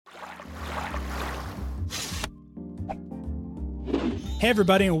Hey,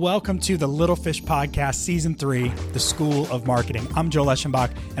 everybody, and welcome to the Little Fish Podcast, Season 3, The School of Marketing. I'm Joel Eschenbach,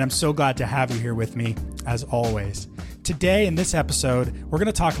 and I'm so glad to have you here with me, as always. Today, in this episode, we're going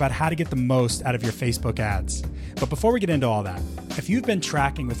to talk about how to get the most out of your Facebook ads. But before we get into all that, if you've been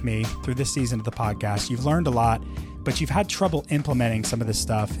tracking with me through this season of the podcast, you've learned a lot, but you've had trouble implementing some of this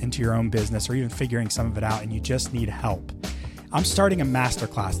stuff into your own business or even figuring some of it out, and you just need help. I'm starting a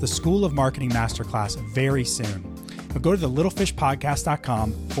masterclass, the School of Marketing Masterclass, very soon. But go to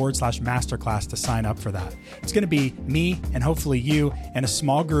thelittlefishpodcast.com/masterclass to sign up for that. It's going to be me and hopefully you and a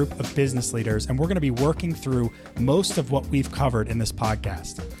small group of business leaders, and we're going to be working through most of what we've covered in this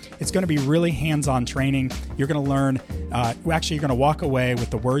podcast. It's going to be really hands-on training. You're going to learn, you're going to walk away with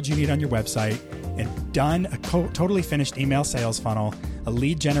the words you need on your website and done a totally finished email sales funnel, a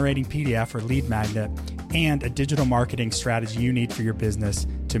lead generating PDF or lead magnet, and a digital marketing strategy you need for your business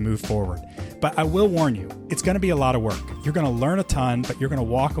to move forward. But I will warn you, it's going to be a lot of work. You're going to learn a ton, but you're going to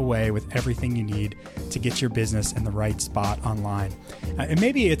walk away with everything you need to get your business in the right spot online. And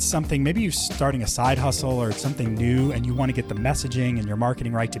maybe it's something, maybe you're starting a side hustle or it's something new and you want to get the messaging and your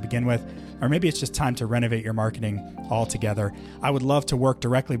marketing right to begin with, or maybe it's just time to renovate your marketing altogether. I would love to work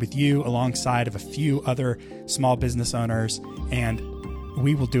directly with you alongside of a few other small business owners, and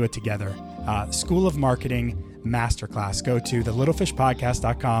we will do it together. School of Marketing Masterclass. Go to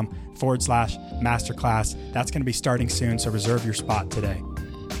thelittlefishpodcast.com/masterclass. That's going to be starting soon, so reserve your spot today.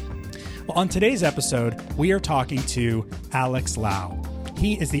 Well, on today's episode, we are talking to Alex Lau.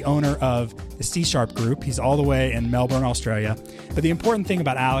 He is the owner of the C Sharp Group. He's all the way in Melbourne, Australia. But the important thing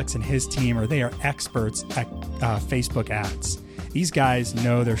about Alex and his team are they are experts at Facebook ads. These guys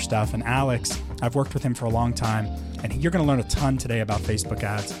know their stuff. And Alex, I've worked with him for a long time, and you're going to learn a ton today about Facebook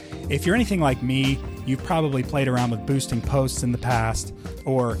ads. If you're anything like me, you've probably played around with boosting posts in the past,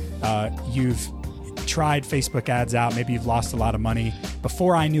 or you've tried Facebook ads out. Maybe you've lost a lot of money.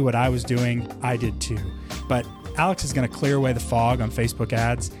 Before I knew what I was doing, I did too. But Alex is going to clear away the fog on Facebook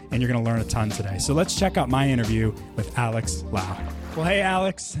ads, and you're going to learn a ton today. So let's check out my interview with Alex Lau. Well, hey,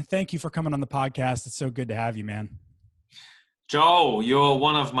 Alex, thank you for coming on the podcast. It's so good to have you, man. Joel, you're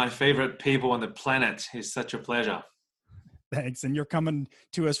one of my favorite people on the planet. It's such a pleasure. Thanks. And you're coming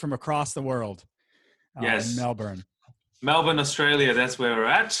to us from across the world. Yes. In Melbourne. Melbourne, Australia. That's where we're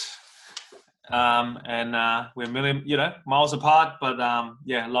at. And we're a million, miles apart, but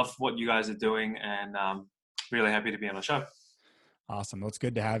love what you guys are doing, and really happy to be on the show. Awesome. Well, it's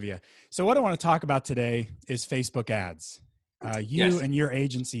good to have you. So what I want to talk about today is Facebook ads. You and your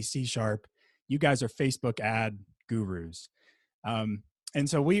agency, C Sharp, you guys are Facebook ad gurus. And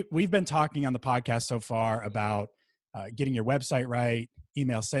so we've been talking on the podcast so far about getting your website right,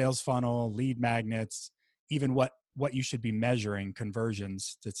 email sales funnel, lead magnets, even what you should be measuring,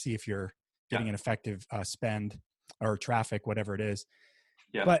 conversions, to see if you're getting an effective spend or traffic, whatever it is.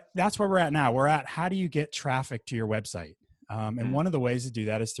 Yeah. But that's where we're at now. We're at, how do you get traffic to your website? And one of the ways to do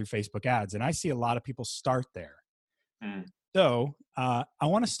that is through Facebook ads. And I see a lot of people start there. So I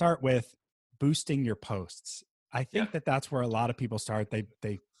want to start with boosting your posts. I think that's where a lot of people start. They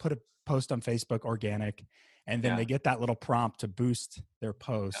put a post on Facebook organic, and then they get that little prompt to boost their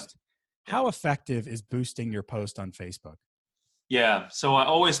post. How effective is boosting your post on Facebook? Yeah. So I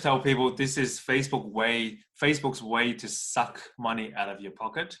always tell people this is Facebook's way to suck money out of your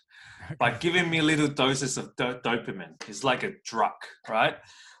pocket by giving me little doses of dopamine. It's like a drug, right?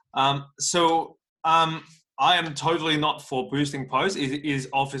 I am totally not for boosting posts. It is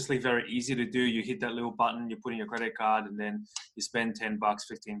obviously very easy to do. You hit that little button, you put in your credit card, and then you spend $10,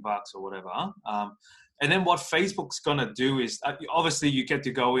 $15 or whatever. And then what Facebook's going to do is, obviously you get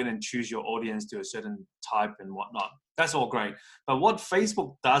to go in and choose your audience to a certain type and whatnot. That's all great. But what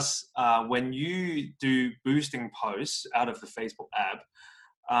Facebook does when you do boosting posts out of the Facebook app,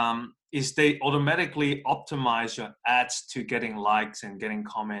 is they automatically optimize your ads to getting likes and getting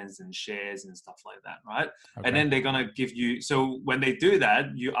comments and shares and stuff like that, right? Okay. And then they're going to give you, so when they do that,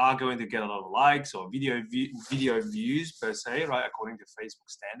 you are going to get a lot of likes or video views per se, right? According to Facebook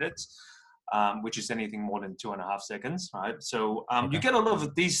standards, which is anything more than 2.5 seconds, right? So you get a lot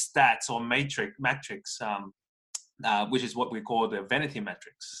of these stats or metrics, which is what we call the vanity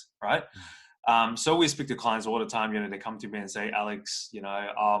metrics, right? So we speak to clients all the time. They come to me and say, Alex,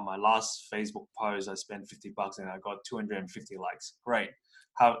 my last Facebook post, I spent $50 and I got 250 likes. Great.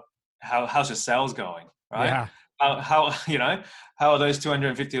 How's your sales going? Right? Yeah. How are those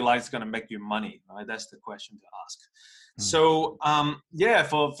 250 likes going to make you money? Right? That's the question to ask. So,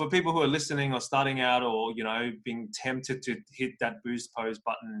 for people who are listening or starting out, or, being tempted to hit that boost post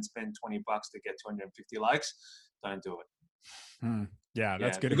button and spend $20 to get 250 likes, don't do it. Yeah,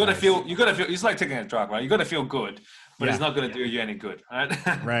 that's Yeah, good you got to advice. feel. You got to feel. It's like taking a drug, right? You got to feel good, but Yeah. it's not going to do you any good,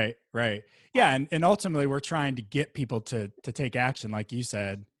 right? Right. Right. Yeah. And ultimately we're trying to get people to take action, like you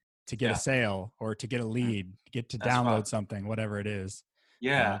said, to get a Yeah, sale or to get a lead, get to that's right. download something, whatever it is.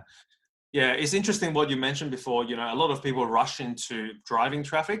 Yeah. Yeah, it's interesting what you mentioned before. You know, a lot of people rush into driving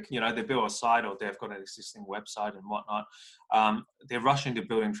traffic. You know, they build a site or they've got an existing website and whatnot. They rush into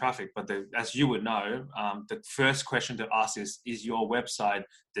building traffic, but as you would know, the first question to ask is your website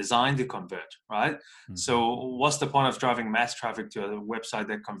designed to convert, right? Mm-hmm. So what's the point of driving mass traffic to a website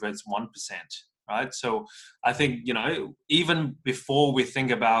that converts 1%? Right. So I think, you know, even before we think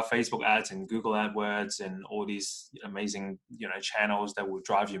about Facebook ads and Google AdWords and all these amazing, you know, channels that will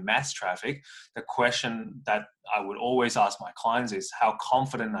drive you mass traffic, the question that I would always ask my clients is how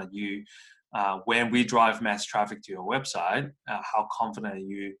confident are you when we drive mass traffic to your website? How confident are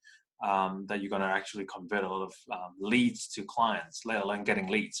you that you're going to actually convert a lot of leads to clients, let alone getting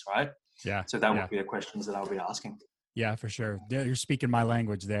leads, right? Yeah. So that Yeah. would be the questions that I'll be asking. Yeah, for sure. Yeah, you're speaking my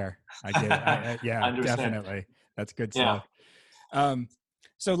language there. I get it. Yeah, 100%. definitely. That's good Yeah. stuff. Um,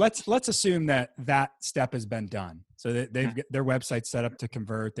 so let's assume that step has been done. So they've got their website set up to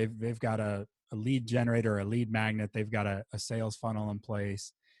convert. They've got a lead generator, a lead magnet. They've got a sales funnel in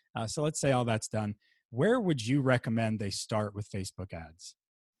place. So let's say all that's done. Where would you recommend they start with Facebook ads?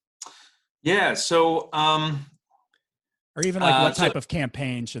 Yeah. So, Or even like what type of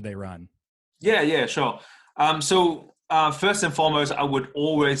campaign should they run? yeah, sure. First and foremost, I would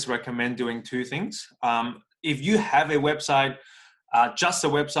always recommend doing two things. If you have a website, just a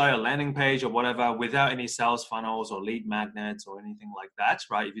website, a landing page or whatever, without any sales funnels or lead magnets or anything like that,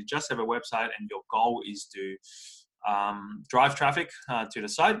 right? If you just have a website and your goal is to drive traffic to the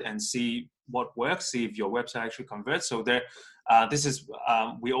site and see what works, see if your website actually converts. So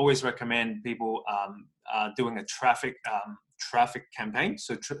we always recommend people doing a traffic campaign.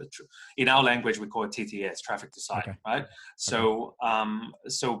 So in our language, we call it TTS, traffic to site, Okay. right? So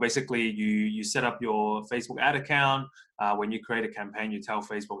so basically, you set up your Facebook ad account. When you create a campaign, you tell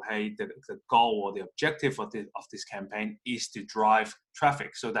Facebook, hey, the goal or the objective of this campaign is to drive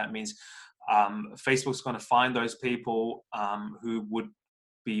traffic. So that means Facebook's going to find those people who would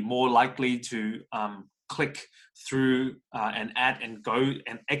be more likely to click through an ad and go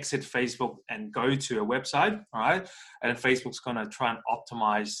and exit Facebook and go to a website, all right? And Facebook's going to try and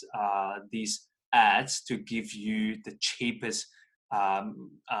optimize these ads to give you the cheapest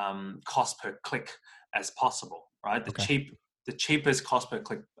cost per click as possible, right? The cheapest cost per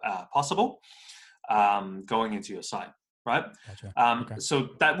click possible going into your site. Right. Gotcha. So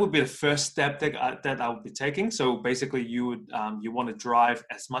that would be the first step that I would be taking. So basically, you want to drive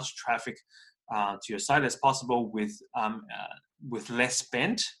as much traffic to your site as possible with less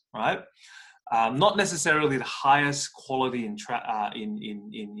spend, right? Not necessarily the highest quality in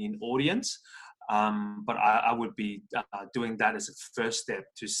audience, but I would be doing that as a first step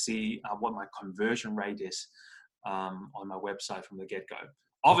to see what my conversion rate is on my website from the get-go.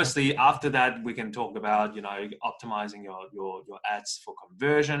 Obviously, after that, we can talk about, you know, optimizing your ads for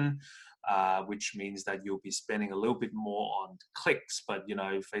conversion, which means that you'll be spending a little bit more on clicks, but, you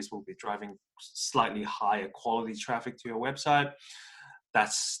know, Facebook will be driving slightly higher quality traffic to your website.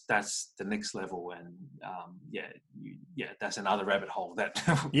 That's the next level. And that's another rabbit hole that.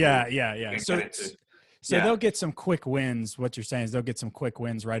 Yeah. So they'll get some quick wins. What you're saying is they'll get some quick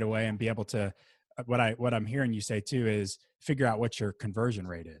wins right away and be able to, what I'm hearing you say too is figure out what your conversion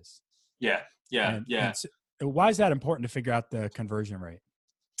rate is. Yeah. And so why is that important to figure out the conversion rate?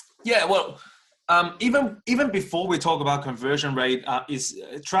 Yeah, well, even before we talk about conversion rate, is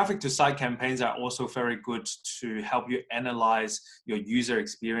traffic to site campaigns are also very good to help you analyze your user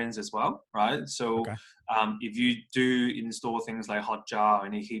experience as well, right? So if you do install things like Hotjar or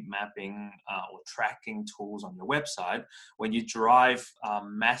any heat mapping or tracking tools on your website, when you drive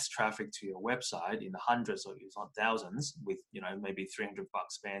mass traffic to your website in the hundreds or if not thousands with, you know, maybe $300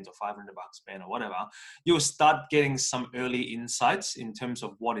 spend or $500 spend or whatever, you'll start getting some early insights in terms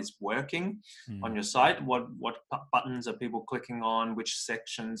of what is working on your site, what buttons are people clicking on, which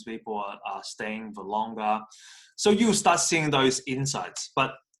sections people are staying for longer. So you'll start seeing those insights.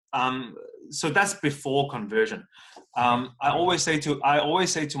 But so that's before conversion. I always say to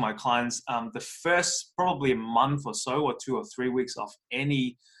my clients, the first probably a month or so, or 2 or 3 weeks of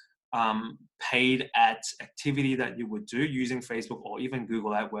any paid ads activity that you would do using Facebook or even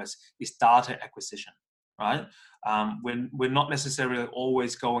Google AdWords is data acquisition, right? We're not necessarily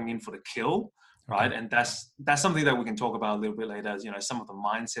always going in for the kill. right? And that's something that we can talk about a little bit later. As some of the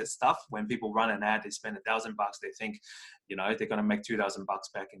mindset stuff. When people run an ad, they spend $1,000, they think, they're going to make $2,000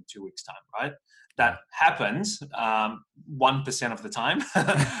 back in 2 weeks' time, right? That happens 1% of the time.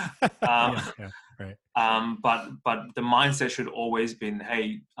 Right. But the mindset should always been,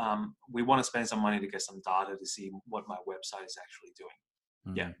 hey, we want to spend some money to get some data to see what my website is actually doing.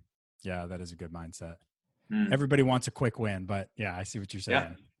 Yeah, that is a good mindset. Everybody wants a quick win, but I see what you're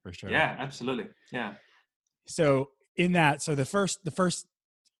saying for sure. Yeah, absolutely. Yeah. So in that, the first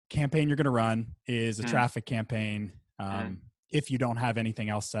campaign you're going to run is a traffic campaign. If you don't have anything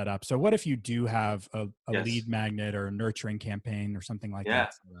else set up. So what if you do have a lead magnet or a nurturing campaign or something like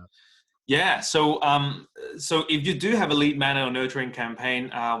that set up? Yeah. So if you do have a lead magnet or nurturing campaign,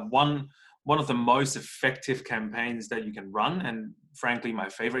 one of the most effective campaigns that you can run, and frankly, my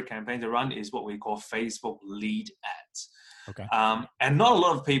favorite campaign to run, is what we call Facebook lead ads. Okay. And not a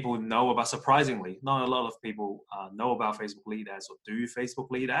lot of people know about, surprisingly, not a lot of people know about Facebook lead ads or do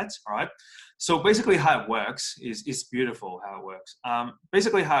Facebook lead ads. All right. So basically how it works is beautiful how it works.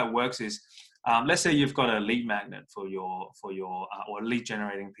 Basically how it works is, let's say you've got a lead magnet for your or lead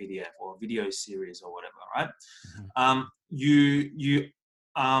generating PDF or video series or whatever, right? You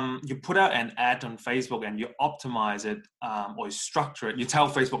put out an ad on Facebook and you optimize it or you structure it. You tell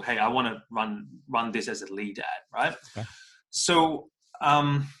Facebook, hey, I want to run this as a lead ad, right? Okay. So,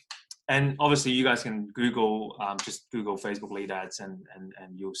 and obviously you guys can just Google Facebook lead ads and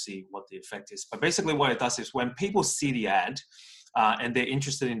you'll see what the effect is. But basically what it does is when people see the ad and they're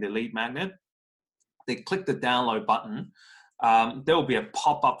interested in the lead magnet, they click the download button. There will be a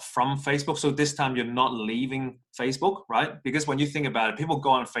pop-up from Facebook. So this time you're not leaving Facebook, right? Because when you think about it, people go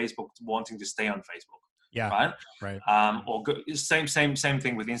on Facebook wanting to stay on Facebook. Yeah. Right. Or same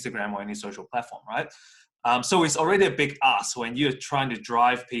thing with Instagram or any social platform, right? So it's already a big ask when you're trying to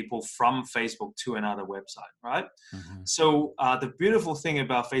drive people from Facebook to another website, right? So the beautiful thing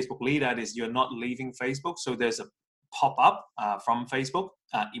about Facebook lead ad is you're not leaving Facebook. So there's a pop-up from Facebook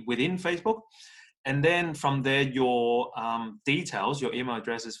within Facebook. And then from there, your details, your email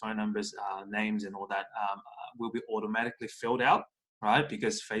addresses, phone numbers, names, and all that will be automatically filled out, right?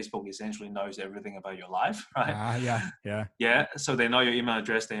 Because Facebook essentially knows everything about your life, right? Yeah. So they know your email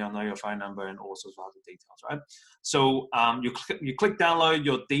address, they know your phone number, and all sorts of other details, right? So you click download,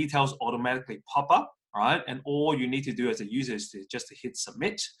 your details automatically pop up, right? And all you need to do as a user is just to hit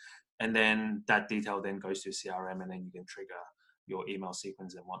submit, and then that detail then goes to CRM, and then you can trigger your email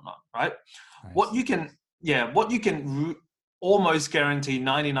sequence and whatnot, right? Nice. What you can almost guarantee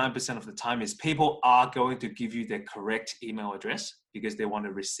 99% of the time is people are going to give you their correct email address because they want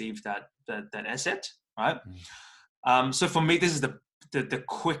to receive that asset, right? So for me, this is the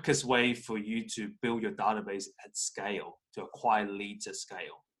quickest way for you to build your database at scale, to acquire leads at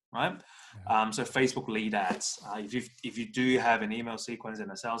scale, right? So Facebook lead ads, if you do have an email sequence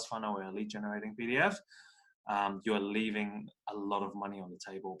and a sales funnel or a lead generating PDF, you're leaving a lot of money on the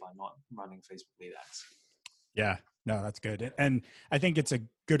table by not running Facebook lead ads. Yeah, no, that's good. And I think it's a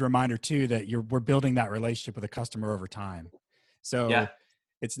good reminder too, that we're building that relationship with a customer over time. So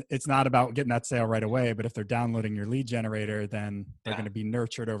it's not about getting that sale right away, but if they're downloading your lead generator, then they're going to be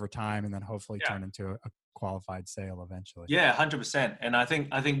nurtured over time and then hopefully turn into a qualified sale eventually. Yeah, 100%. And I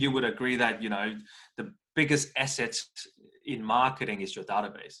think you would agree that, the biggest asset in marketing is your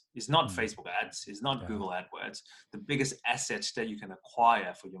database. It's not Facebook ads. It's not Google AdWords. The biggest asset that you can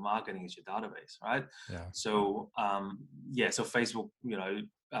acquire for your marketing is your database, right? Yeah. So, so Facebook,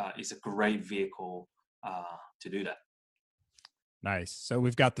 is a great vehicle to do that. Nice. So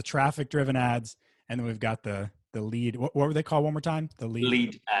we've got the traffic driven ads, and then we've got the lead. What were they called one more time? The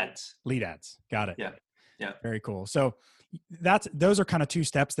lead ads. Lead ads. Got it. Yeah. Very cool. So those are kind of two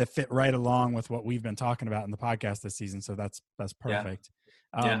steps that fit right along with what we've been talking about in the podcast this season. So that's perfect.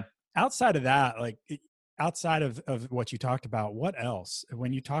 Outside of that, outside of what you talked about, what else,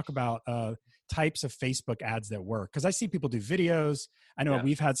 when you talk about types of Facebook ads that work? Cause I see people do videos. I know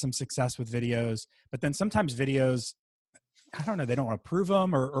we've had some success with videos, but then sometimes videos, I don't know, they don't want to prove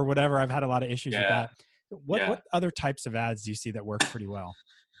them or whatever. I've had a lot of issues with that. What other types of ads do you see that work pretty well?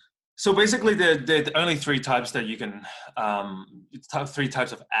 So basically, the only three types that you can, three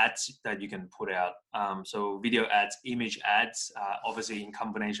types of ads that you can put out. So video ads, image ads, obviously in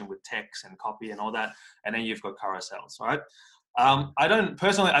combination with text and copy and all that. And then you've got carousels, right? I don't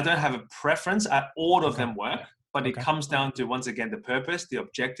have a preference. All of them work, but it comes down to, once again, the purpose, the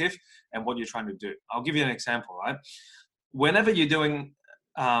objective, and what you're trying to do. I'll give you an example, right? Whenever you're doing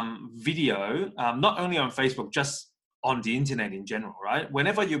video, not only on Facebook, just on the internet in general, right?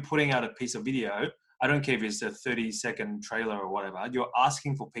 Whenever you're putting out a piece of video, I don't care if it's a 30-second trailer or whatever, you're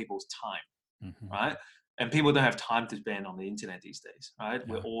asking for people's time, right? And people don't have time to spend on the internet these days, right?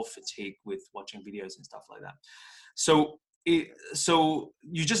 Yeah. We're all fatigued with watching videos and stuff like that. So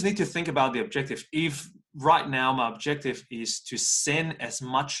you just need to think about the objective. If right now my objective is to send as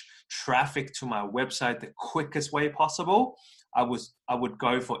much traffic to my website the quickest way possible, I would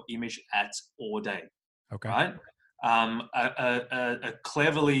go for image ads all day. Okay. Right? A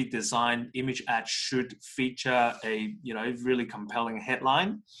cleverly designed image ad should feature a really compelling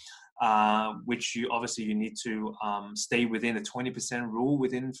headline, which you need to stay within the 20% rule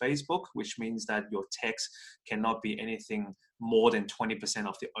within Facebook, which means that your text cannot be anything more than 20%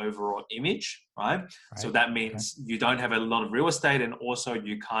 of the overall image, right? So that means you don't have a lot of real estate, and also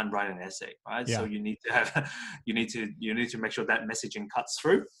you can't write an essay, right? Yeah. So you need to have you need to make sure that messaging cuts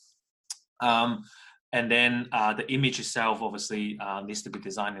through. And then the image itself obviously needs to be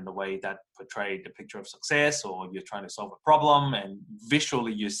designed in a way that portrays the picture of success, or you're trying to solve a problem, and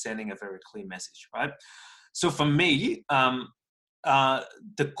visually you're sending a very clear message, right? So for me,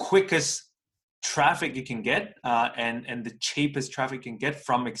 the quickest traffic you can get and the cheapest traffic you can get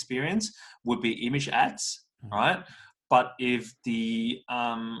from experience would be image ads, right? But if the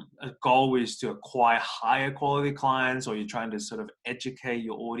goal is to acquire higher quality clients, or you're trying to sort of educate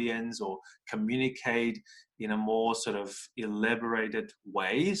your audience or communicate in a more sort of elaborated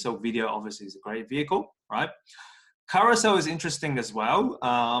way, so video obviously is a great vehicle, right? Carousel is interesting as well,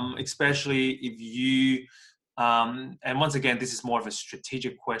 especially if you, and once again, this is more of a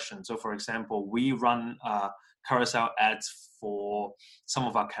strategic question. So for example, we run carousel ads for some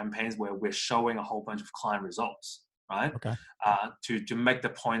of our campaigns where we're showing a whole bunch of client results. Right. Okay. To make the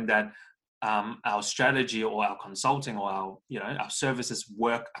point that our strategy or our consulting or our services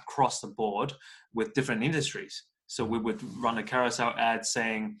work across the board with different industries. So we would run a carousel ad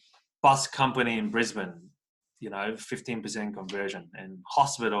saying bus company in Brisbane, 15% conversion, and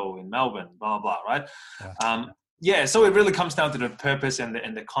hospital in Melbourne, blah blah, right? Yeah. So it really comes down to the purpose and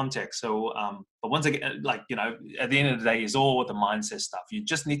the context. So, but once again, at the end of the day, it's all the mindset stuff. You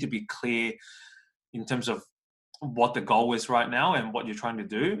just need to be clear in terms of what the goal is right now and what you're trying to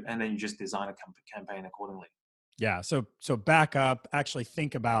do, and then you just design a campaign accordingly. Yeah. So back up, actually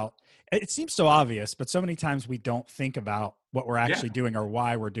think about, it seems so obvious, but so many times we don't think about what we're actually doing or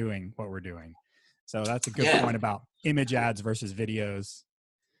why we're doing what we're doing. So that's a good point about image ads versus videos.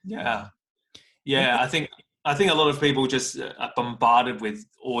 Yeah. I think a lot of people just are bombarded with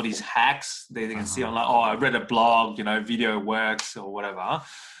all these hacks they can see online. Oh, I read a blog, video works or whatever.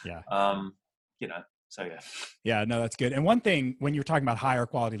 Yeah. So yeah. Yeah, no, that's good. And one thing, when you're talking about higher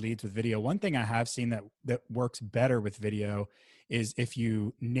quality leads with video, one thing I have seen that works better with video is if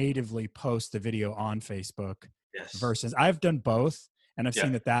you natively post the video on Facebook. Yes. Versus, I've done both, and I've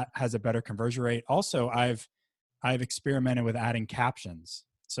seen that has a better conversion rate. Also, I've experimented with adding captions.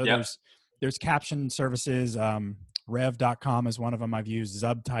 So there's caption services. Rev.com is one of them I've used.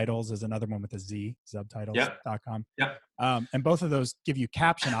 Zubtitles is another one with a Z. Zubtitles.com. And both of those give you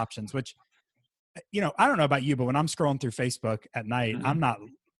caption options, which, I don't know about you, but when I'm scrolling through Facebook at night, I'm not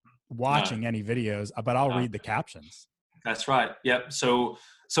watching any videos, but I'll read the captions. That's right. Yep. So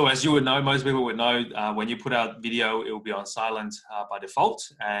as you would know, most people would know, when you put out video, it will be on silent by default.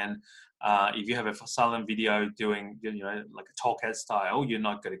 And if you have a silent video doing, like a talk head style, you're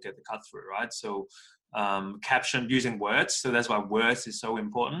not going to get the cut through, right? So caption using words. So that's why words is so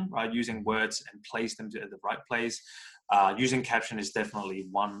important, right? Using words and place them at the right place. Using caption is definitely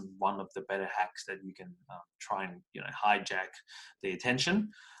one of the better hacks that you can try and hijack the attention.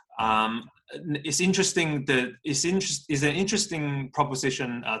 It's interesting that is an interesting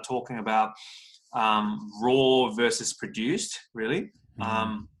proposition talking about raw versus produced. Really,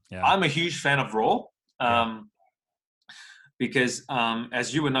 I'm a huge fan of raw because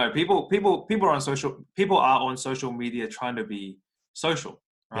as you would know, people are on social media trying to be social,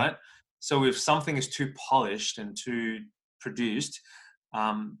 right? So if something is too polished and too produced,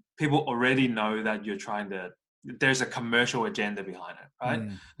 people already know that there's a commercial agenda behind it,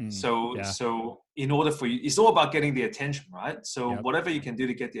 right? So in order for you, it's all about getting the attention, right? So whatever you can do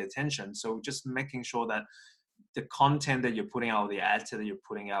to get the attention. So just making sure that the content that you're putting out, the ads that you're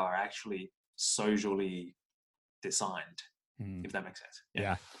putting out are actually socially designed, if that makes sense.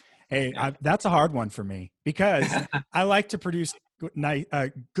 Yeah. Hey, that's a hard one for me because I like to produce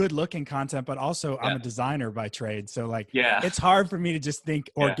good looking content, but also I'm a designer by trade. So it's hard for me to just think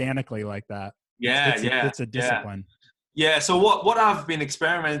organically like that. It's a discipline. Yeah. So what I've been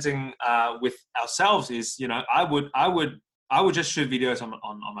experimenting with ourselves is, I would just shoot videos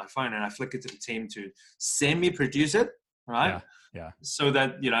on my phone, and I flick it to the team to semi-produce it, right? Yeah. So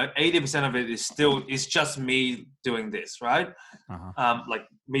that, 80% of it is just me doing this, right? Like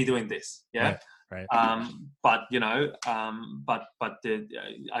me doing this. Yeah. Right. But I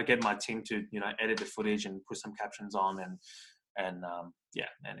get my team to, edit the footage and put some captions on, and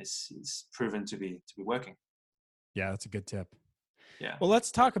it's proven to be working. Yeah, that's a good tip. Yeah. Well,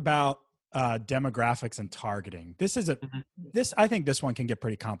 let's talk about demographics and targeting. I think this one can get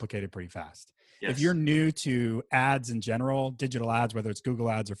pretty complicated pretty fast. Yes. If you're new to ads in general, digital ads, whether it's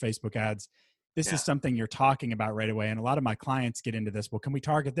Google ads or Facebook ads, this is something you're talking about right away. And a lot of my clients get into this. Well, can we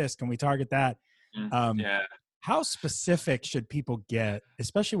target this? Can we target that? How specific should people get,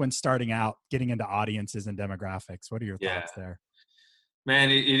 especially when starting out, getting into audiences and demographics? What are your thoughts there? Man,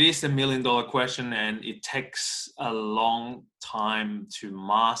 it is $1 million question, and it takes a long time to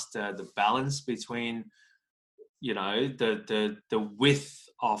master the balance between, the width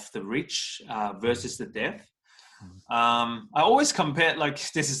of the reach versus the depth. I always compare, like,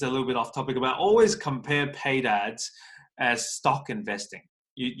 this is a little bit off topic, but I always compare paid ads as stock investing.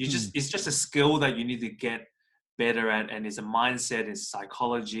 It's just a skill that you need to get better at, and it's a mindset, it's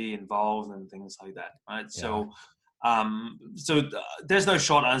psychology involved and things like that, right? Yeah. So there's no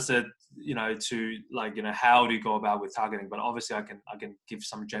short answer, to, like, how do you go about with targeting, but obviously I can give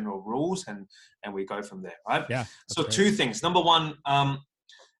some general rules and we go from there, right? Yeah. So great. 2 things. Number one,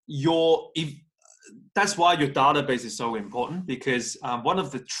 that's why your database is so important, because one of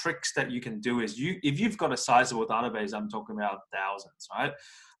the tricks that you can do is if you've got a sizable database, I'm talking about thousands, right?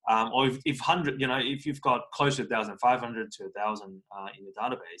 Or if 100, if you've got close to 1,500 to 1,000 in your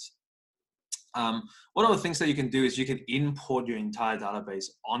database, one of the things that you can do is you can import your entire database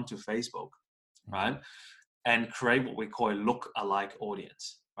onto Facebook, right? And create what we call a look-alike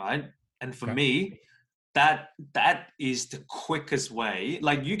audience, right? And for me, that is the quickest way.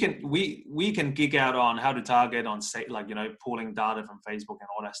 Like, we can geek out on how to target on, say, like, pulling data from Facebook and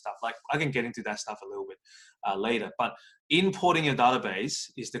all that stuff. Like, I can get into that stuff a little bit later, but importing your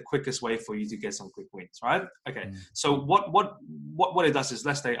database is the quickest way for you to get some quick wins, right? Okay. So what it does is,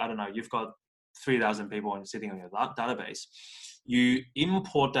 let's say, I don't know, you've got 3,000 people sitting on your database. You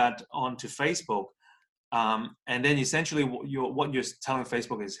import that onto Facebook, and then essentially what you're telling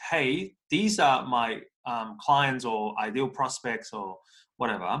Facebook is, hey, these are my clients or ideal prospects or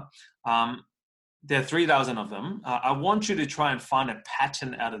whatever. There are 3,000 of them. I want you to try and find a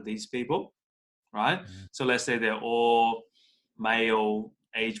pattern out of these people, right? So let's say they're all male,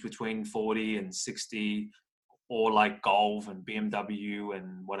 age between 40 and 60, or like golf and BMW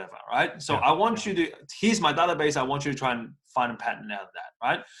and whatever, right? So I want you to, here's my database. I want you to try and find a pattern out of that,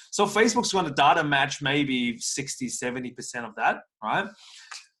 right? So Facebook's going to data match maybe 60, 70% of that, right?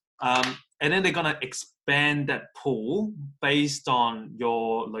 And then they're going to expand that pool based on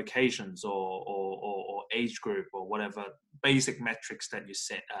your locations or age group or whatever basic metrics that you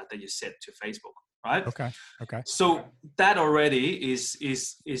set to Facebook, right? Okay. So that already is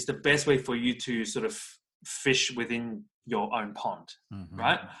the best way for you to sort of fish within your own pond,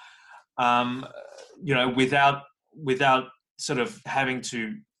 right? Without sort of having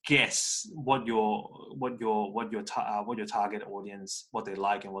to guess what your target audience, what they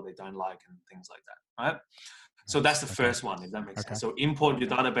like and what they don't like, and things like that, right? So that's the first one, if that makes sense. So import your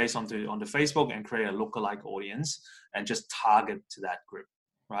database onto Facebook and create a lookalike audience and just target to that group,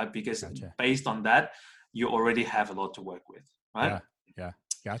 right? Because based on that, you already have a lot to work with, right? Yeah.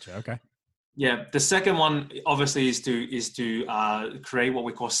 Gotcha. Okay. Yeah, the second one obviously is to create what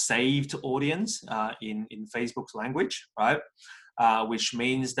we call saved audience in Facebook's language, right? Which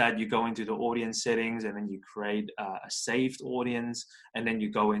means that you go into the audience settings and then you create a saved audience, and then you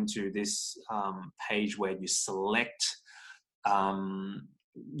go into this page where you select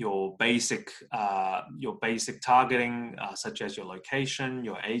your basic targeting, such as your location,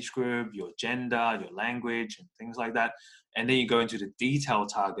 your age group, your gender, your language, and things like that. And then you go into the detailed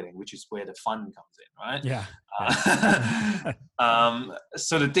targeting, which is where the fun comes in, right? Yeah.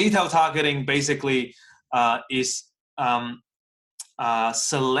 So the detailed targeting basically is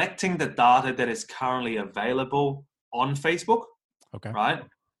selecting the data that is currently available on Facebook, right?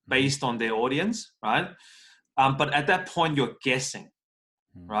 Based on their audience, right? But at that point, you're guessing,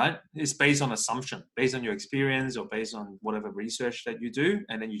 right? It's based on assumption, based on your experience or based on whatever research that you do.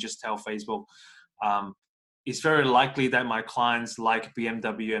 And then you just tell Facebook, it's very likely that my clients like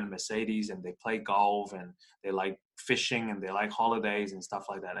BMW and Mercedes, and they play golf, and they like fishing, and they like holidays and stuff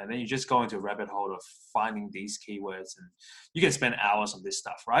like that. And then you just go into a rabbit hole of finding these keywords, and you can spend hours on this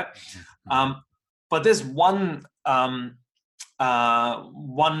stuff, right? But there's one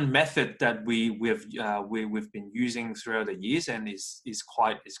method that we've been using throughout the years, and is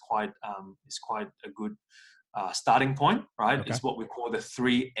quite a good starting point, right? Okay. Is what we call the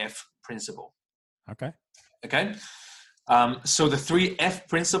 3F principle. Okay. Okay. So the 3F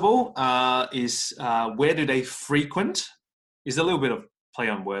principle is where do they frequent? Is a little bit of play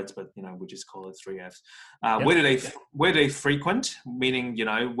on words, but we just call it 3Fs. Where do they frequent? Meaning,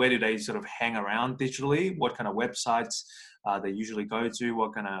 where do they sort of hang around digitally? What kind of websites they usually go to?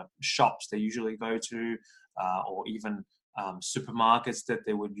 What kind of shops they usually go to, or even supermarkets that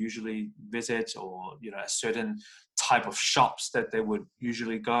they would usually visit, or a certain type of shops that they would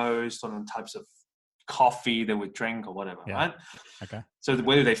usually go, certain types of coffee they would drink or whatever, right? Okay. So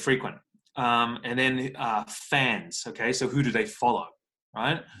where do they frequent? And then fans. Okay, so who do they follow,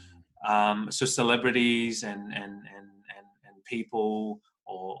 right? So celebrities and people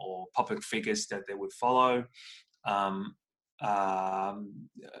or public figures that they would follow.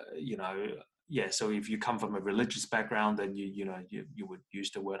 So if you come from a religious background, then you would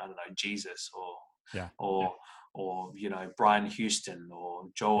use the word, I don't know, Jesus or Brian Houston or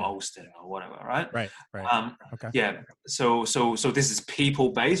Joel Osteen or whatever, right? Right. Okay. Yeah. So this is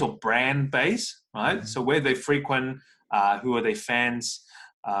people based or brand based, right? Mm-hmm. So where they frequent, who are they fans?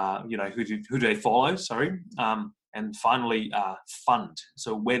 Who do they follow? Sorry. And finally, fund.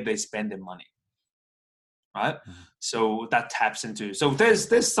 So where they spend their money, right? Mm-hmm. So that taps into. So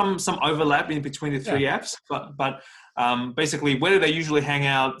there's some overlap in between the three apps, but basically, where do they usually hang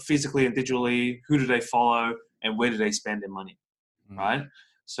out physically and digitally? Who do they follow? And where do they spend their money, right?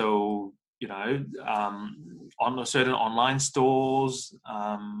 So, on a certain online stores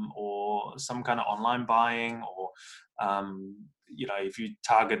or some kind of online buying or, if you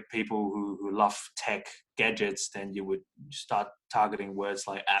target people who love tech gadgets, then you would start targeting words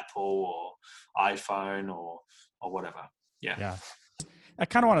like Apple or iPhone or whatever. Yeah. I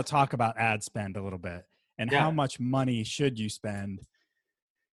kind of want to talk about ad spend a little bit and how much money should you spend.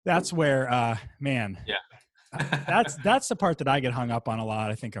 That's where, that's the part that I get hung up on a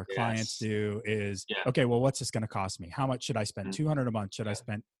lot. I think our clients do is, okay, well, what's this going to cost me? How much should I spend? 200 a month? Should I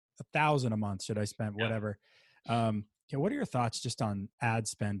spend 1,000 a month? Should I spend whatever? What are your thoughts just on ad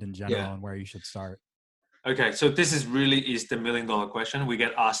spend in general and where you should start? Okay. So this is the $1 million question we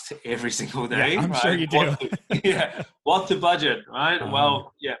get asked every single day. I'm sure you do. What to budget, right?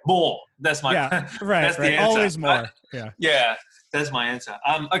 Well, more. That's my, that's the answer. Always more. Yeah. That's my answer.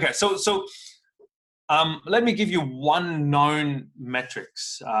 Okay. So, let me give you one known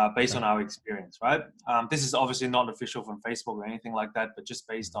metrics based on our experience, right? This is obviously not official from Facebook or anything like that, but just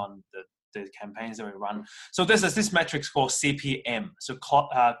based on the campaigns that we run. So there's this metrics called CPM, so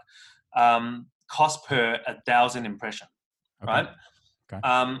cost per 1,000 impression, right?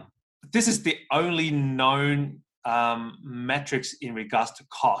 Okay. This is the only known metrics in regards to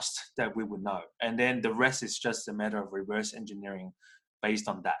cost that we would know, and then the rest is just a matter of reverse engineering based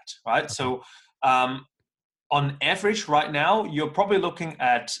on that, right? Okay. So on average right now, you're probably looking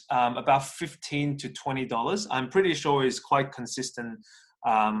at about $15 to $20. I'm pretty sure it's quite consistent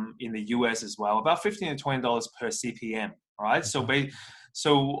in the US as well, about $15 to $20 per CPM, all right? Okay.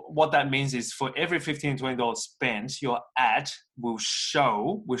 So what that means is for every $15 to $20 spent, your ad will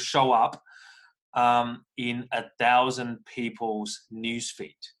show up in 1,000 people's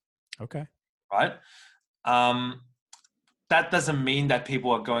newsfeed. Okay. Right? That doesn't mean that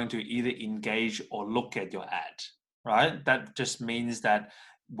people are going to either engage or look at your ad, right? That just means that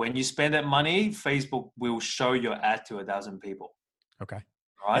when you spend that money, Facebook will show your ad to 1,000 people. Okay.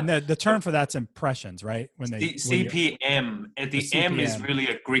 Right? And the term for that's impressions, right? CPM. The M is really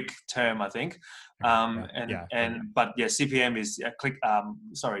a Greek term, I think. But CPM is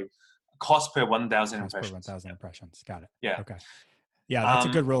cost per 1,000 impressions. Per 1,000 impressions. Got it. Yeah. Okay. Yeah, that's a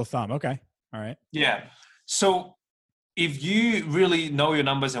good rule of thumb. Okay. All right. Yeah. So if you really know your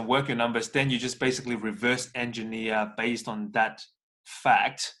numbers and work your numbers, then you just basically reverse engineer based on that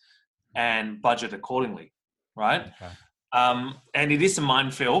fact and budget accordingly, right? Okay. And it is a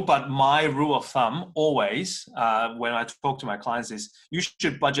minefield, but my rule of thumb always, when I talk to my clients, is you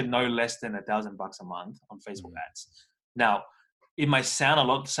should budget no less than $1,000 a month on Facebook ads. Now, it might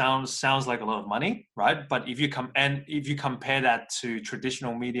sounds like a lot of money, right? But if you compare that to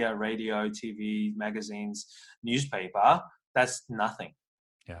traditional media, radio, TV, magazines, newspaper, that's nothing,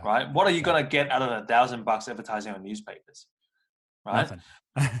 right? What are you gonna get out of $1,000 advertising on newspapers, right? Nothing.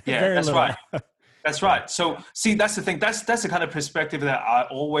 Yeah, that's right. That's right. So see, that's the thing. That's the kind of perspective that I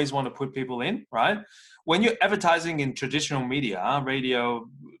always want to put people in, right? When you're advertising in traditional media, radio,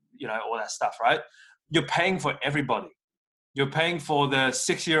 all that stuff, right? You're paying for everybody. You're paying for the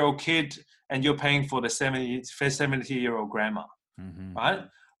 6-year-old kid and you're paying for the 70-year-old grandma, right?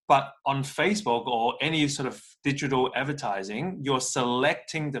 But on Facebook or any sort of digital advertising, you're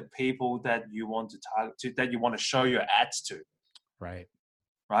selecting the people that you want to target to, that you want to show your ads to. Right.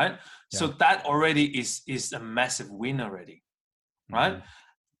 Right. So Yeah. that already is a massive win already. Right. Mhm.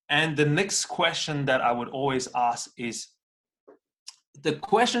 And the next question that I would always ask is, the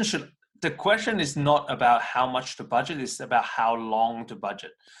question is not about how much to budget, it's about how long to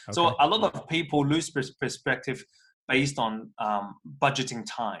budget. So Okay. a lot of people lose perspective based on budgeting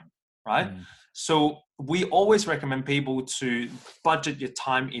time, right? Mm. So we always recommend people to budget your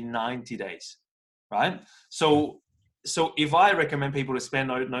time in 90 days, right? So if I recommend people to spend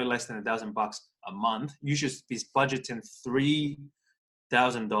no less than $1,000 a month, you should be budgeting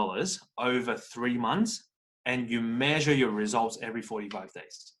 $3,000 over 3 months, and you measure your results every 45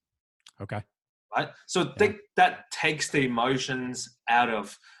 days. Okay. Right. So that takes the emotions out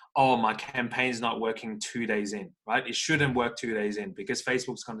of, oh, my campaign's not working 2 days in, right? It shouldn't work 2 days in, because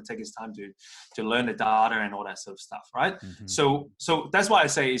Facebook's going to take its time to learn the data and all that sort of stuff, right? Mm-hmm. So that's why I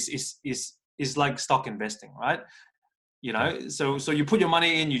say is like stock investing, right? You know, so you put your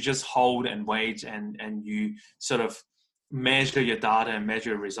money in, you just hold and wait, and you sort of measure your data and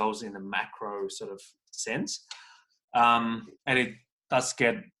measure results in the macro sort of sense. And it does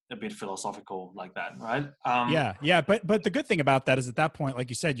get a bit philosophical like that, right? Yeah. But the good thing about that is, at that point, like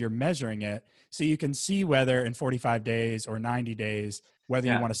you said, you're measuring it, so you can see whether in 45 days or 90 days, whether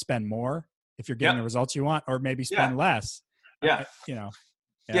you want to spend more if you're getting the results you want, or maybe spend less. Yeah.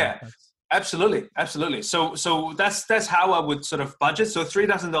 Yeah. Absolutely. So that's how I would sort of budget. So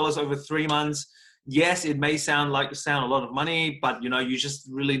 $3,000 over 3 months. Yes, it may sound a lot of money, but you just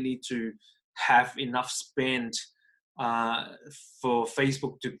really need to have enough spend for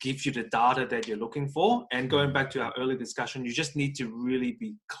Facebook to give you the data that you're looking for. And going back to our early discussion, you just need to really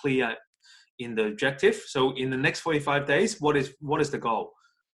be clear in the objective. So in the next 45 days, what is the goal?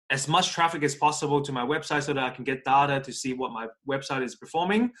 As much traffic as possible to my website so that I can get data to see what my website is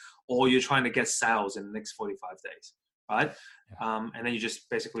performing, or you're trying to get sales in the next 45 days, right? And then you just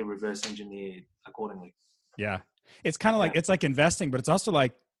basically reverse engineer accordingly. Yeah. It's kind of like, it's like investing, but it's also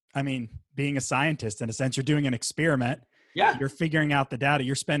like, I mean, being a scientist in a sense. You're doing an experiment. Yeah. You're figuring out the data.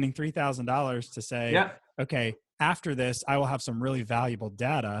 You're spending $3,000 to say, okay, after this, I will have some really valuable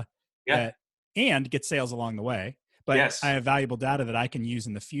data and get sales along the way. But I have valuable data that I can use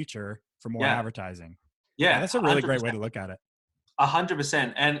in the future for more advertising. Yeah. That's a really great way to look at it.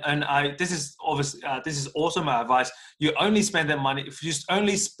 100%. And this is obviously, this is also my advice. You only spend that money. If you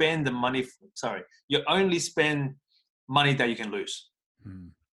only spend the money, you only spend money that you can lose.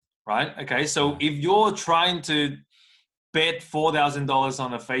 Right. Okay. So if you're trying to bet $4,000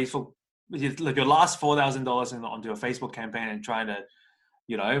 on a Facebook, like your last $4,000 onto a Facebook campaign and trying to,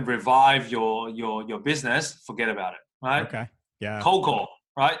 revive your business, forget about it. Right. Okay. Yeah. Cold call.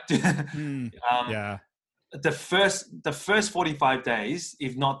 Right. Yeah. The first 45 days,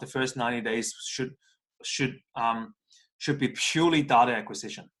 if not the first 90 days, should be purely data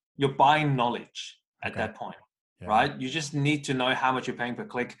acquisition. You're buying knowledge at that point. Right? You just need to know how much you're paying per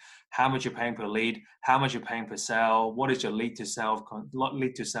click, how much you're paying per lead, how much you're paying per sale, what is your lead to sell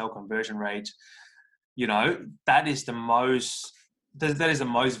conversion rate. That is the most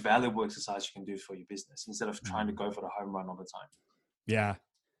valuable exercise you can do for your business, instead of trying to go for the home run all the time. Yeah.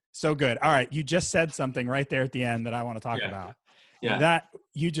 So good. All right. You just said something right there at the end that I want to talk about. Yeah. That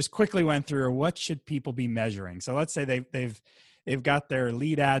you just quickly went through, what should people be measuring? So let's say they've got their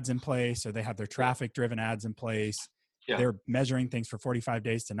lead ads in place, or they have their traffic driven ads in place. They're measuring things for 45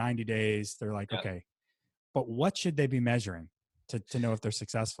 days to 90 days. They're like, okay, but what should they be measuring to know if they're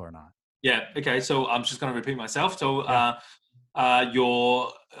successful or not? Yeah. Okay. So I'm just going to repeat myself. So,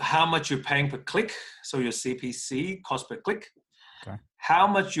 how much you're paying per click. So your CPC, cost per click. Okay. How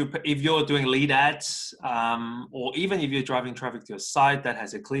much if you're doing lead ads, or even if you're driving traffic to your site that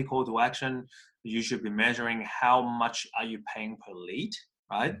has a clear call to action, you should be measuring how much are you paying per lead,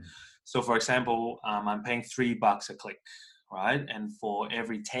 right? So for example, I'm paying $3 a click, right? And for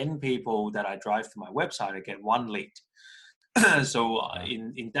every 10 people that I drive to my website, I get 1 lead. So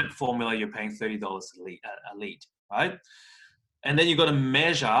in that formula, you're paying $30 a lead, right? And then you've got to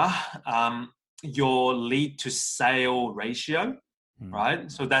measure your lead to sale ratio,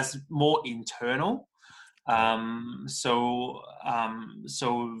 right? So that's more internal. So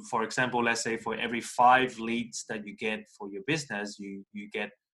for example, let's say for every 5 leads that you get for your business, you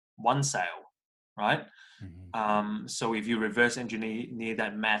get 1 sale, right? So if you reverse engineer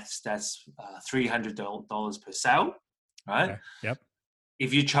that maths, that's $300 per sale, right? Okay. Yep.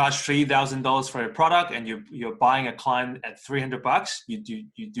 If you charge $3,000 for a product and you're buying a client at $300,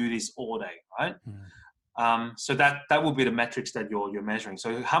 you do this all day, right? So that will be the metrics that you're measuring.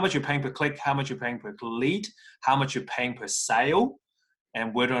 So how much you're paying per click, how much you're paying per lead, how much you're paying per sale,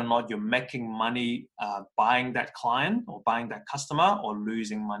 and whether or not you're making money buying that client or buying that customer, or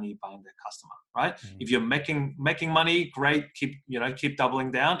losing money buying that customer, right? If you're making money, great, keep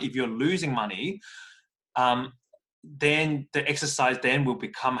doubling down. If you're losing money, then the exercise then will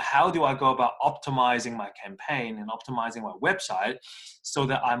become, how do I go about optimizing my campaign and optimizing my website so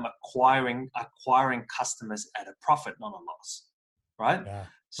that I'm acquiring customers at a profit, not a loss, right? Yeah.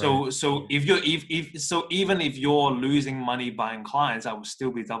 So even if you're losing money buying clients, I will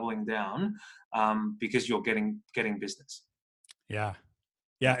still be doubling down, because you're getting business. Yeah.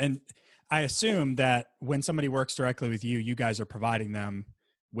 Yeah. And I assume that when somebody works directly with you, you guys are providing them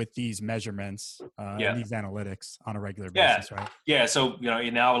with these measurements and these analytics on a regular basis, right? Yeah. So,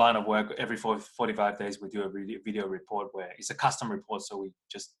 in our line of work, every 45 days, we do a video report where it's a custom report. So we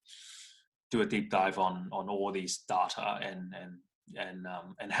just do a deep dive on all these data and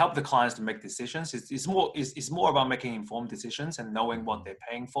help the clients to make decisions. It's more about making informed decisions and knowing what they're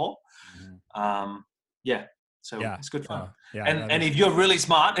paying for. So it's good fun. And if you're really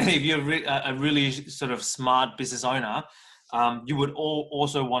smart, and if you're a really sort of smart business owner, you would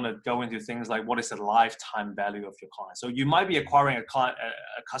also want to go into things like, what is the lifetime value of your client? So you might be acquiring a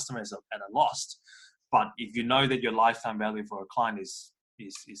customer at a loss, but if you know that your lifetime value for a client is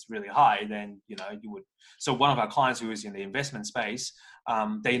really high, then you would. So one of our clients who is in the investment space,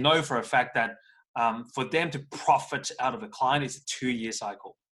 they know for a fact that for them to profit out of a client is a 2-year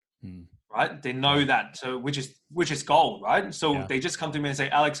cycle. Right? They know that, so which is gold, right? So they just come to me and say,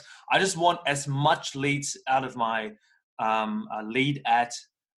 Alex, I just want as much leads out of my lead at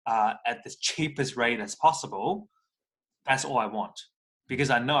the cheapest rate as possible. That's all I want, because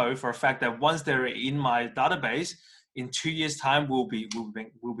I know for a fact that once they're in my database, in 2 years' time, we'll be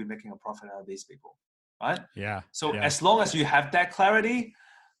making a profit out of these people, right? Yeah. So as long as you have that clarity,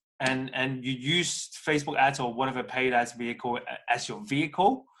 and you use Facebook ads or whatever paid ads vehicle as your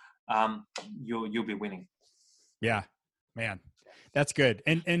vehicle, you'll be winning. Yeah, man, that's good.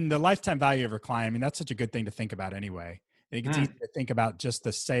 And the lifetime value of your client, I mean, that's such a good thing to think about anyway. I think it's easy to think about just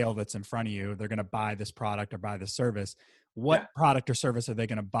the sale that's in front of you. They're going to buy this product or buy this service. What product or service are they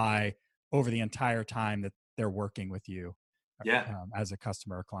going to buy over the entire time that they're working with you as a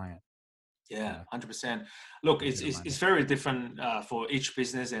customer or client? Yeah, 100%. Look, it's very different for each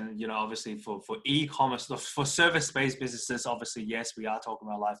business, and obviously for e-commerce, for service-based businesses, obviously yes, we are talking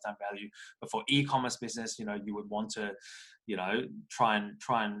about lifetime value. But for e-commerce business, you would want to, try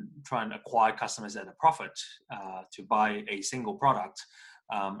and acquire customers at a profit to buy a single product,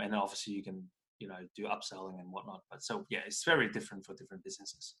 and then obviously you can do upselling and whatnot. But so it's very different for different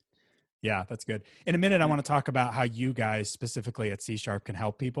businesses. Yeah, that's good. In a minute, I want to talk about how you guys specifically at C# can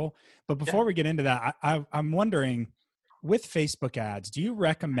help people. But before we get into that, I'm wondering, with Facebook ads, do you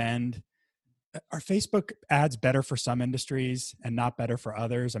recommend, are Facebook ads better for some industries and not better for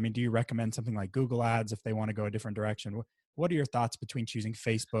others? I mean, do you recommend something like Google ads if they want to go a different direction? What are your thoughts between choosing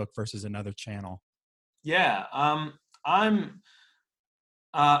Facebook versus another channel? Yeah,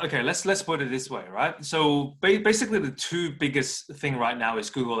 okay, let's put it this way, right? So basically, the two biggest thing right now is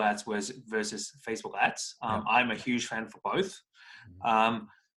Google Ads versus Facebook Ads. I'm a huge fan for both. I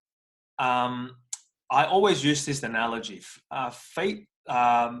always use this analogy.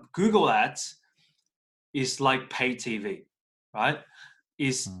 Google Ads is like paid TV, right?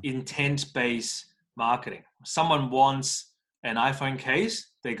 Is intent-based marketing. Someone wants an iPhone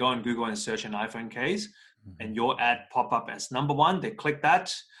case, they go on Google and search an iPhone case, and your ad pop up as number one. They click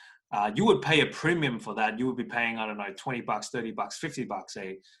that. You would pay a premium for that. You would be paying, I don't know, $20, $30,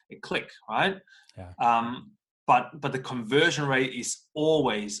 $50 a click, right? Yeah. But the conversion rate is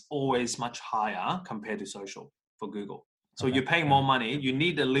always much higher compared to social for Google. So you're paying more money. You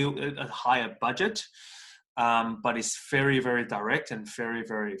need a higher budget, but it's very, very direct and very,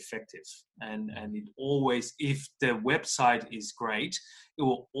 very effective. And it always, if the website is great, it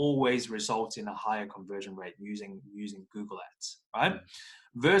will always result in a higher conversion rate using Google Ads, right?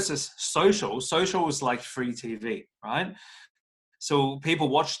 Versus social. Social is like free TV, right? So people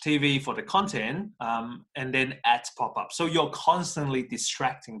watch TV for the content, and then ads pop up. So you're constantly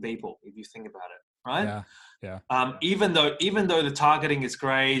distracting people if you think about it, right? Yeah. Even though the targeting is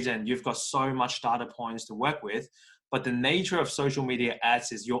great and you've got so much data points to work with, but the nature of social media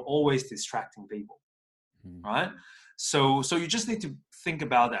ads is you're always distracting people, right? So you just need to think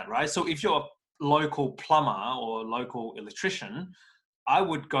about that, right? So if you're a local plumber or local electrician, I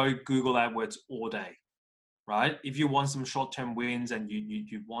would go Google AdWords all day, right? If you want some short-term wins and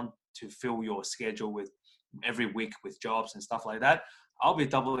you want to fill your schedule with every week with jobs and stuff like that, I'll be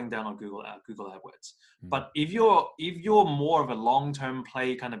doubling down on Google AdWords. But if you're more of a long-term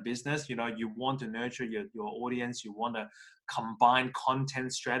play kind of business, you know, you want to nurture your audience, you want to combine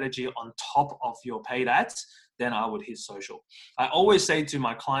content strategy on top of your paid ads, then I would hit social. I always say to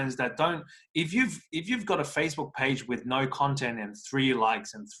my clients that if you've got a Facebook page with no content and 3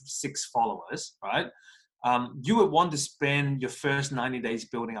 likes and 6 followers, right? You would want to spend your first 90 days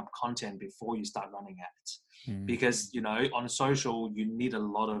building up content before you start running ads. Because, you know, on social, you need a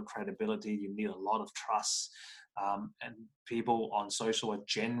lot of credibility, you need a lot of trust. And people on social are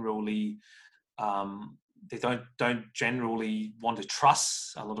generally, they don't generally want to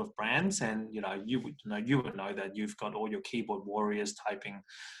trust a lot of brands. And, you would know that you've got all your keyboard warriors typing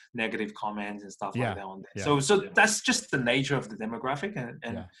negative comments and stuff like that on there. So that's just the nature of the demographic.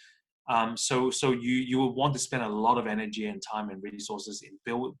 So you will want to spend a lot of energy and time and resources in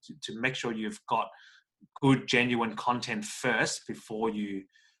build to make sure you've got good, genuine content first before you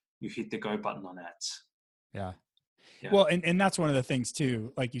hit the go button on ads. Yeah. Well, and that's one of the things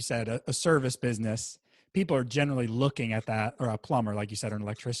too, like you said, a service business, people are generally looking at that, or a plumber, like you said, or an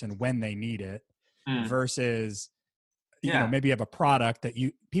electrician when they need it versus, you know, maybe you have a product that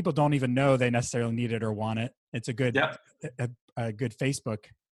people don't even know they necessarily need it or want it. It's a good, a good Facebook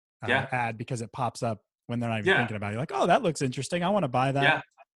ad because it pops up when they're not even thinking about it. You're like, oh, that looks interesting. I want to buy that.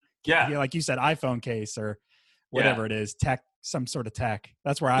 Yeah. Like you said, iPhone case or whatever it is, tech, some sort of tech.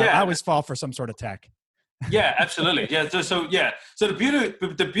 That's where I always fall for some sort of tech. Yeah, absolutely. Yeah. So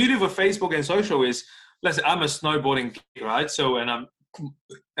the beauty of Facebook and social is, let's say I'm a snowboarding geek, right? So, and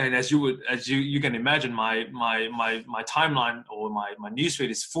as you can imagine, my timeline or my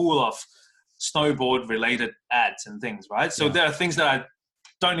newsfeed is full of snowboard related ads and things, right? So there are things that I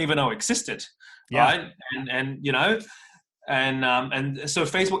don't even know existed, right? And you know, and so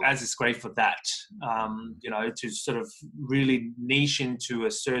Facebook ads is great for that, you know, to sort of really niche into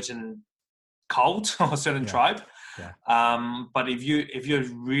a certain cult or a certain tribe. But if you're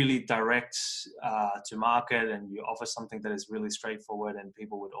really direct to market and you offer something that is really straightforward and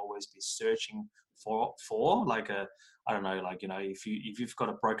people would always be searching for like I don't know, like, you know, if you've got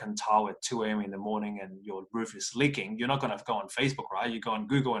a broken tile at 2 a.m. in the morning and your roof is leaking, you're not going to go on Facebook, right? You go on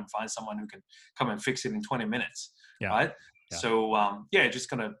Google and find someone who can come and fix it in 20 minutes, right? So just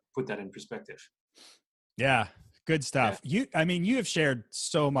going to put that in perspective. Yeah. Good stuff. You have shared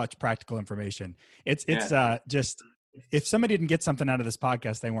so much practical information. It's just, if somebody didn't get something out of this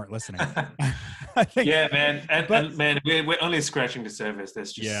podcast, they weren't listening. I think, man. And man, we're only scratching the surface.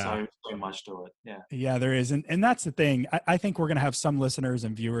 There's just so much to it. Yeah, there is. And that's the thing. I think we're going to have some listeners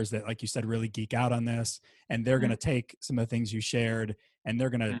and viewers that, like you said, really geek out on this, and they're going to take some of the things you shared and they're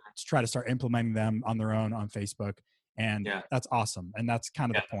going to try to start implementing them on their own on Facebook. And that's awesome. And that's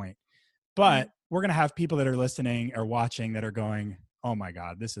kind of the point. But we're going to have people that are listening or watching that are going, oh my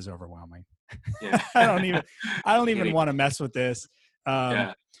God, this is overwhelming. I don't even want to mess with this.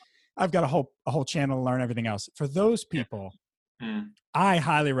 I've got a whole channel to learn everything else. For those people, I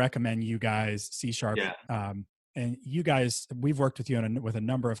highly recommend you guys, C#. And you guys, we've worked with you with a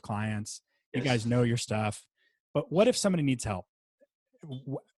number of clients. You guys know your stuff. But what if somebody needs help?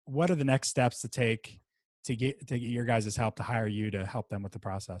 What are the next steps to take to get your guys' help, to hire you to help them with the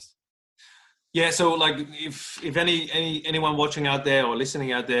process? Yeah, so like if anyone watching out there or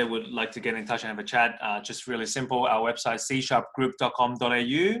listening out there would like to get in touch and have a chat, just really simple. Our website,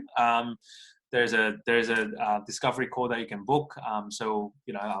 c-group.com.au. There's a discovery call that you can book. So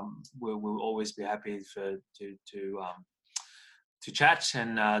you know, we'll always be happy to chat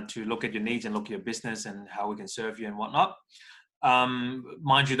and to look at your needs and look at your business and how we can serve you and whatnot.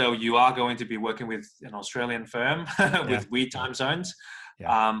 Mind you, though, you are going to be working with an Australian firm with weird time zones.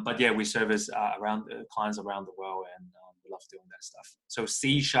 But we service clients around the world, and we love doing that stuff. So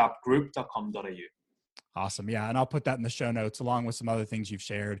c-group.com.au. Awesome. Yeah. And I'll put that in the show notes along with some other things you've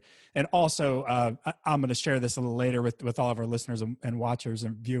shared. And also I'm going to share this a little later with all of our listeners and watchers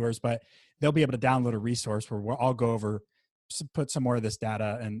and viewers, but they'll be able to download a resource where I'll go over, put some more of this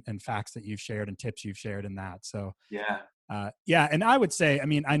data and facts that you've shared and tips you've shared in that. So and I would say, I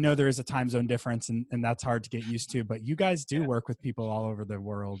mean, I know there is a time zone difference and that's hard to get used to, but you guys do work with people all over the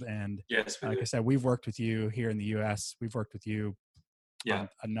world. And like I said, we've worked with you here in the US. We've worked with you on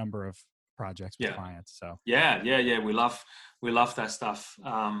a number of projects with clients. So we love that stuff.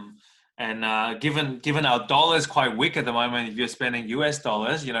 And given our dollar is quite weak at the moment, if you're spending US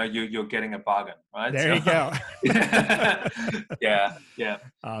dollars, you know, you're getting a bargain, right? There you go.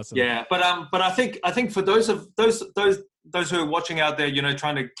 Awesome. Yeah, but I think for those who are watching out there, you know,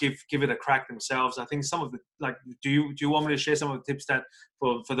 trying to give it a crack themselves, I think some of the, like, do you want me to share some of the tips that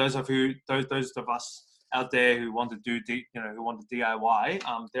for those of us out there who want to who want to DIY,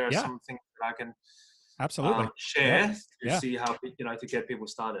 there are some things that I can absolutely share to see how, to get people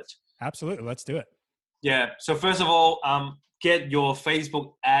started. Absolutely. Let's do it. Yeah. So first of all, get your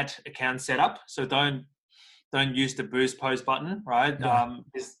Facebook ad account set up. So don't use the boost post button, right?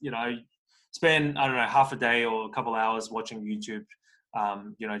 Spend, I don't know, half a day or a couple hours watching YouTube,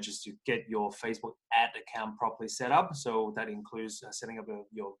 just to get your Facebook ad account properly set up. So that includes setting up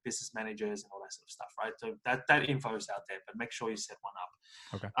your business managers and all that sort of stuff, right? So that info is out there, but make sure you set one up.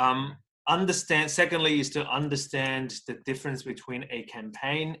 Okay. Secondly is to understand the difference between a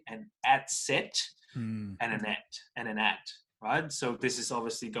campaign, an ad set, and an ad, right? So this is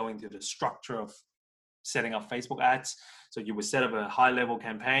obviously going to the structure of setting up Facebook ads. So you would set up a high level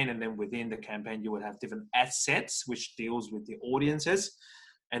campaign, and then within the campaign, you would have different ad sets, which deals with the audiences.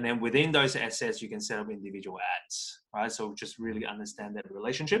 And then within those ad sets, you can set up individual ads, right? So just really understand that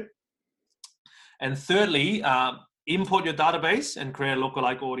relationship. And thirdly, import your database and create a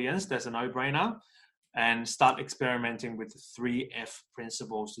lookalike audience. That's a no-brainer. And start experimenting with the 3F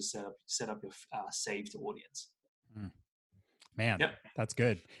principles to set up your saved audience. Man, that's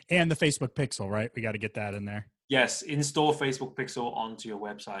good. And the Facebook pixel, right? We got to get that in there. Yes, install Facebook pixel onto your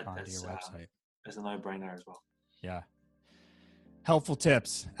website. That's a no-brainer as well. Yeah. Helpful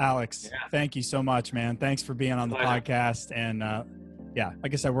tips, Alex. Yeah. Thank you so much, man. Thanks for being on the podcast. And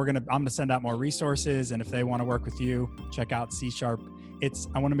like I said, I'm going to send out more resources. And if they want to work with you, check out C#. I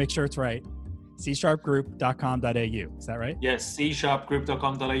want to make sure it's right. csharpgroup.com.au. Is that right? Yes,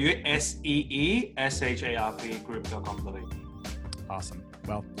 csharpgroup.com.au, SEESHARP group.com.au. Awesome.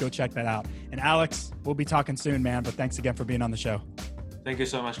 Well, go check that out. And Alex, we'll be talking soon, man. But thanks again for being on the show. Thank you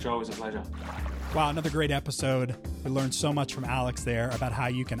so much, Joe. It was a pleasure. Wow, another great episode. We learned so much from Alex there about how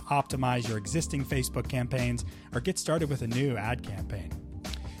you can optimize your existing Facebook campaigns or get started with a new ad campaign.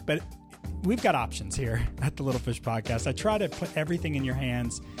 But we've got options here at the Little Fish Podcast. I try to put everything in your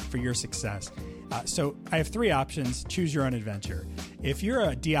hands for your success. So I have 3 options. Choose your own adventure. If you're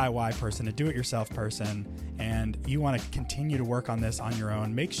a DIY person, a do-it-yourself person, and you want to continue to work on this on your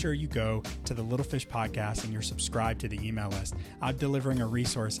own, make sure you go to the Little Fish Podcast and you're subscribed to the email list. I'm delivering a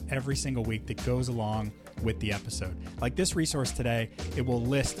resource every single week that goes along with the episode. Like this resource today, it will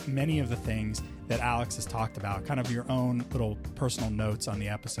list many of the things that Alex has talked about, kind of your own little personal notes on the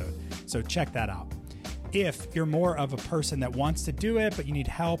episode. So check that out. If you're more of a person that wants to do it, but you need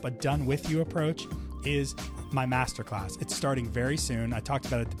help, a done-with-you approach is my masterclass. It's starting very soon. I talked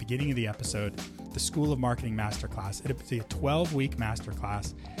about it at the beginning of the episode, the School of Marketing Masterclass. It'll be a 12-week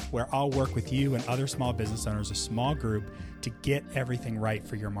masterclass where I'll work with you and other small business owners, a small group, to get everything right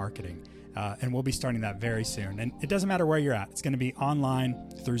for your marketing. And we'll be starting that very soon. And it doesn't matter where you're at. It's going to be online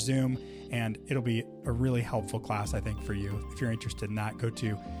through Zoom, and it'll be a really helpful class, I think, for you. If you're interested in that, go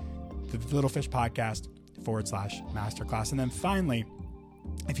to the Little Fish Podcast /masterclass. And then finally,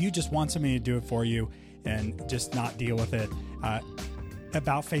 if you just want somebody to do it for you and just not deal with it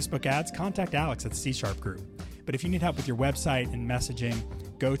about Facebook ads, contact Alex at the C# Group. But if you need help with your website and messaging,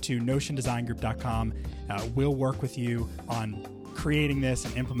 go to notiondesignGroup.com. We'll work with you on creating this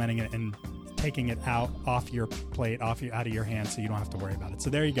and implementing it and taking it off your plate, out of your hands, so you don't have to worry about it.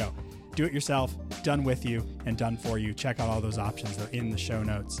 So there you go. Do it yourself, done with you, and done for you. Check out all those options. They're in the show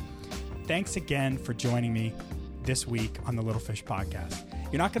notes. Thanks again for joining me this week on the Little Fish Podcast.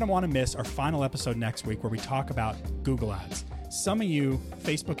 You're not going to want to miss our final episode next week where we talk about Google Ads. Some of you,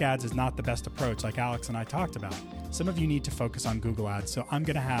 Facebook ads is not the best approach, like Alex and I talked about. Some of you need to focus on Google Ads. So I'm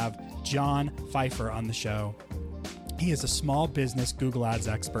going to have John Pfeiffer on the show. He is a small business Google Ads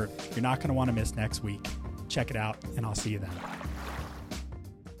expert. You're not going to want to miss next week. Check it out, and I'll see you then.